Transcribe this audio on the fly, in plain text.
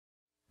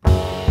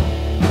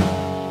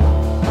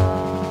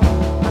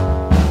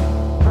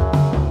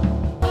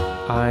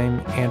I'm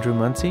Andrew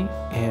Munsey,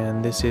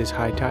 and this is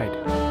High Tide.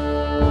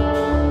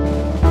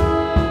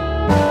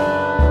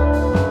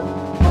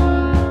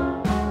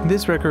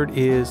 This record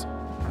is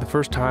the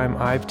first time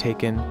I've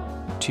taken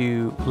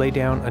to lay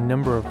down a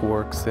number of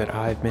works that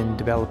I've been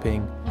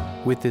developing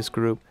with this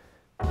group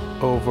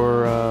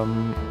over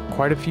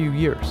quite a few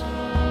years.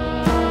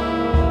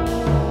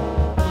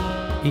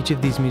 Each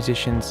of these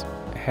musicians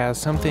has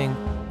something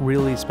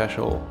really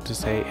special to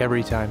say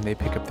every time they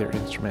pick up their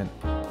instrument.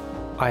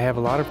 I have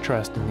a lot of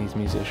trust in these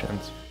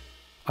musicians.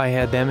 I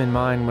had them in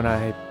mind when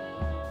I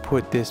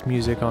put this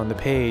music on the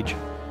page,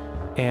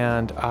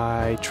 and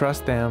I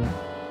trust them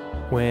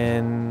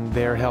when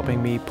they're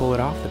helping me pull it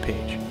off the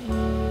page.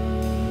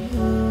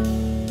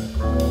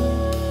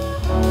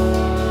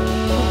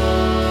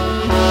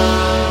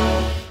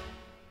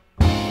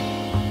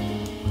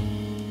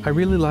 I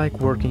really like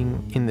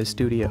working in the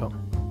studio.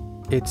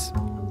 It's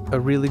a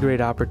really great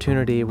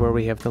opportunity where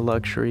we have the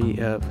luxury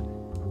of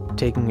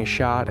taking a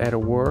shot at a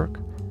work,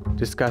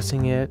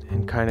 discussing it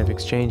and kind of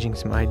exchanging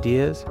some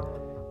ideas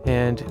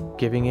and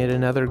giving it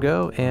another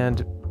go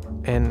and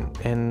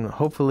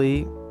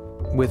hopefully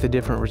with a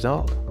different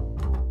result.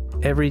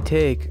 Every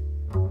take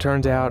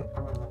turns out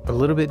a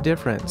little bit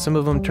different. Some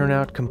of them turn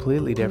out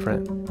completely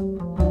different.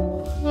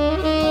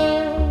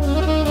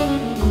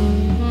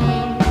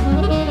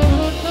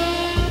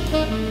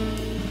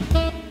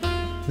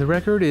 The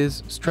record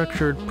is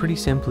structured pretty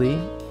simply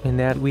in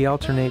that we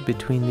alternate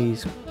between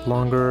these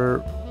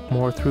longer,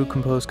 more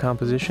through-composed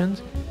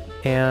compositions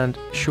and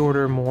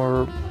shorter,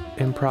 more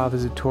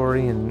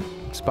improvisatory and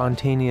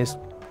spontaneous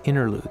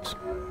interludes.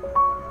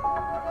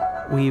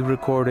 We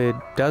recorded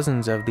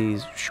dozens of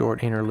these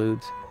short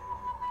interludes,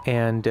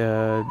 and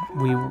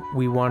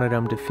we wanted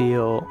them to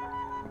feel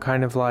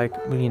kind of like,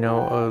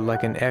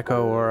 like an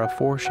echo or a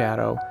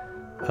foreshadow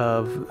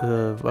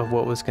of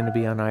what was going to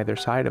be on either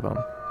side of them.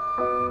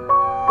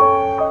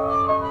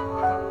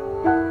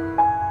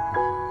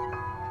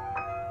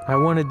 I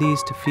wanted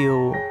these to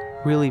feel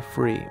really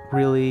free,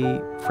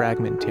 really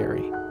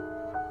fragmentary.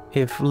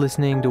 If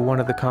listening to one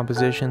of the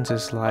compositions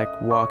is like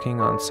walking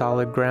on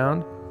solid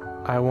ground,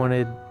 I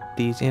wanted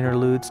these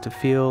interludes to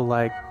feel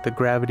like the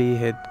gravity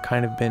had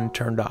kind of been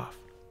turned off.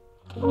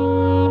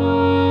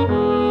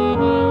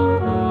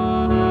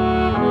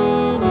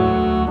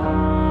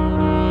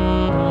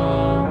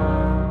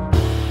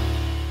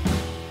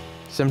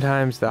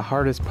 Sometimes the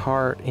hardest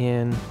part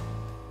in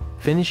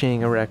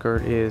finishing a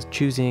record is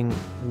choosing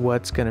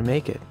what's going to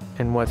make it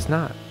and what's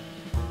not.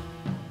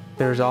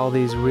 There's all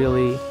these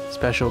really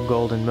special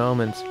golden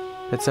moments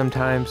that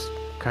sometimes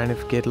kind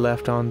of get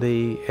left on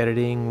the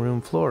editing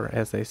room floor,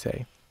 as they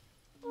say.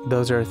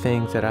 Those are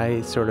things that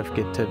I sort of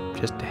get to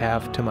just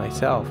have to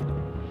myself.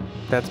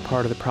 That's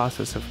part of the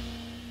process of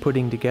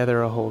putting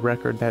together a whole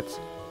record that's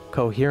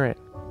coherent,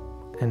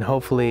 and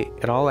hopefully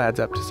it all adds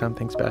up to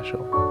something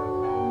special.